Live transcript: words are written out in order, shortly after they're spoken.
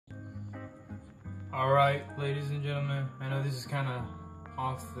Alright, ladies and gentlemen, I know this is kind of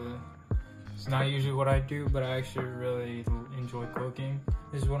it's not usually what I do, but I actually really enjoy cooking.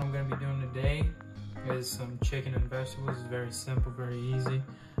 This is what I'm going to be doing today, is some chicken and vegetables. It's very simple, very easy.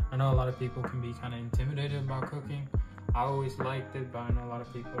 I know a lot of people can be kind of intimidated about cooking. I always liked it, but I know a lot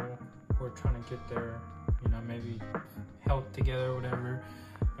of people who are trying to get their, maybe health together or whatever,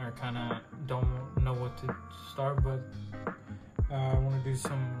 or kind of don't know what to start, but I want to do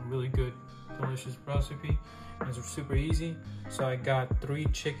some really good delicious recipe, and it's super easy. So I got 3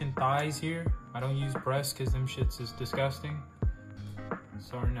 chicken thighs here. I don't use breasts because them shits is disgusting.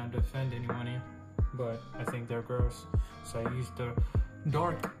 Sorry not to offend anyone here, but I think they're gross. So I used the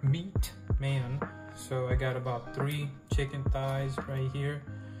dark meat man. So I got about 3 chicken thighs right here.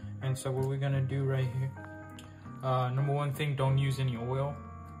 And so what we're gonna do right here, number one thing, don't use any oil.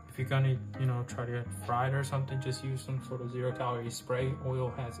 If you're gonna, try to get fried or something, just use some sort of 0-calorie spray. Oil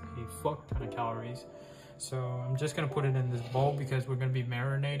has a fuck ton of calories. So I'm just gonna put it in this bowl because we're gonna be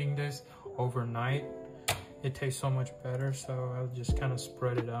marinating this overnight. It tastes so much better, so I'll just kind of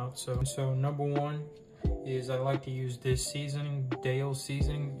spread it out. So number one is I like to use this seasoning, Dale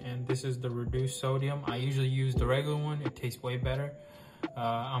seasoning, and this is the reduced sodium. I usually use the regular one. It tastes way better.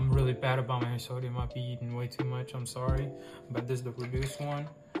 I'm really bad about my sodium. I be eating way too much, I'm sorry, but this is the reduced one.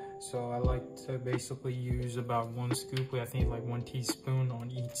 So I like to basically use about 1 scoop, I think like 1 teaspoon on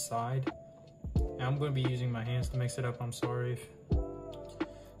each side. And I'm going to be using my hands to mix it up, I'm sorry.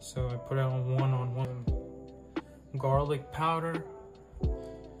 So I put it on one garlic powder.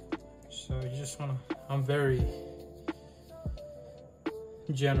 So you just want to, I'm very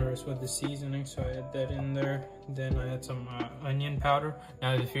generous with the seasoning, so I add that in there. Then I add some onion powder.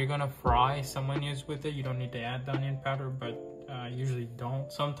 Now if you're going to fry some onions with it, you don't need to add the onion powder, but I usually don't.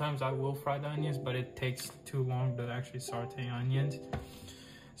 Sometimes I will fry the onions, but it takes too long to actually saute onions.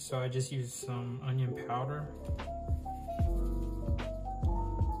 So I just use some onion powder.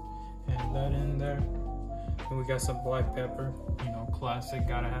 Add that in there. And we got some black pepper, classic,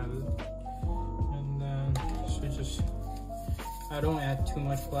 gotta have it. And then, so just, I don't add too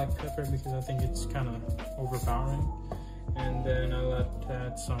much black pepper because I think it's kind of overpowering. And then I like to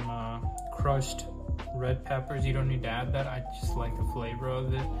add some crushed red peppers. You don't need to add that. I just like the flavor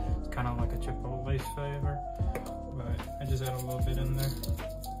of it. It's kind of like a Chipotle flavor, but I just add a little bit in there.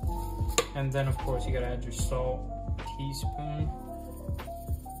 And then of course you gotta add your salt, teaspoon.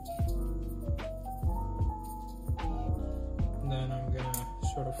 And then I'm gonna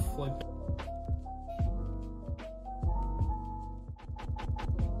sort of flip it.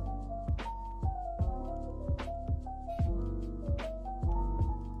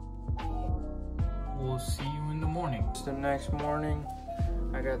 We'll see you in the morning. It's the next morning.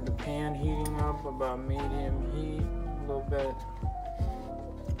 I got the pan heating up about medium heat, a little bit.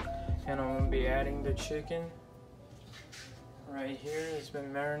 And I'm gonna be adding the chicken right here. It's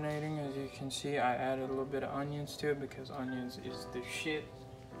been marinating. As you can see, I added a little bit of onions to it because onions is the shit.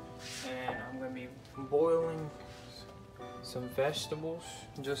 And I'm gonna be boiling some vegetables,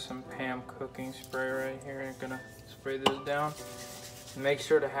 just some Pam cooking spray right here. I'm gonna spray this down. Make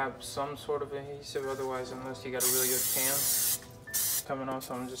sure to have some sort of adhesive, otherwise, unless you got a really good pan coming off,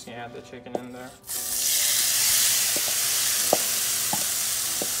 so I'm just gonna add the chicken in there.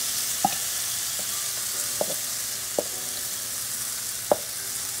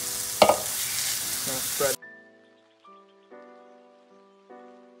 Spread.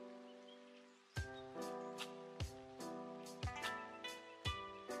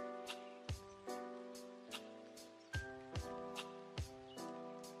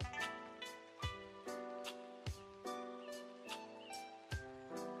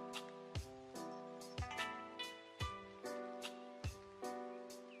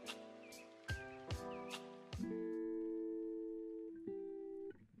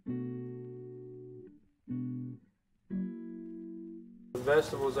 The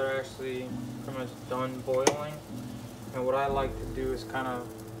vegetables are actually pretty much done boiling, and what I like to do is kind of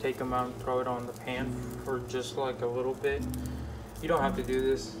take them out and throw it on the pan for just like a little bit. You don't have to do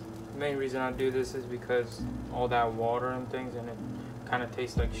this. The main reason I do this is because all that water and things, and it kind of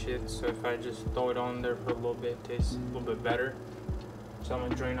tastes like shit. So if I just throw it on there for a little bit, it tastes a little bit better. So I'm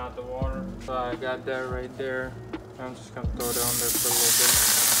gonna drain out the water. So I got that right there. I'm just gonna throw it on there for a little bit.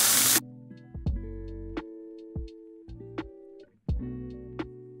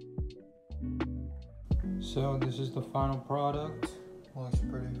 So this is the final product. Looks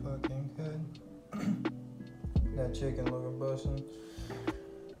pretty fucking good. That chicken looking bussin'.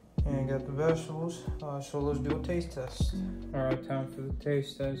 And got the vegetables. So let's do a taste test. Alright, time for the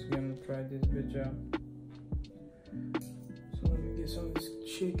taste test. We're gonna try this bitch out. So let me get some of this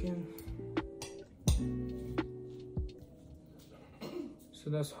chicken.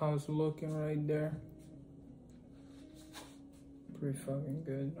 So that's how it's looking right there. Pretty fucking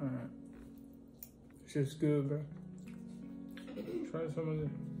good. Alright. It's just good, bro. Try some of it.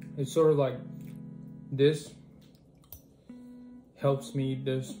 It's sort of like this helps me eat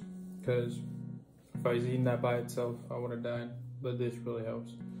this, because if I was eating that by itself, I would have died. But this really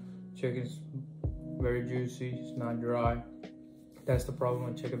helps. Chicken's very juicy, it's not dry. That's the problem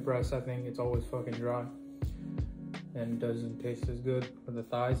with chicken breast. I think it's always fucking dry and doesn't taste as good. For the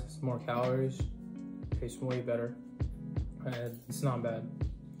thighs, it's more calories, tastes way better, and it's not bad.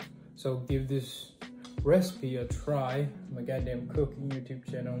 So give this recipe a try. My goddamn cooking YouTube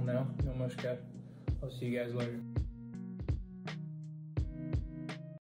channel now. No much cat. I'll see you guys later.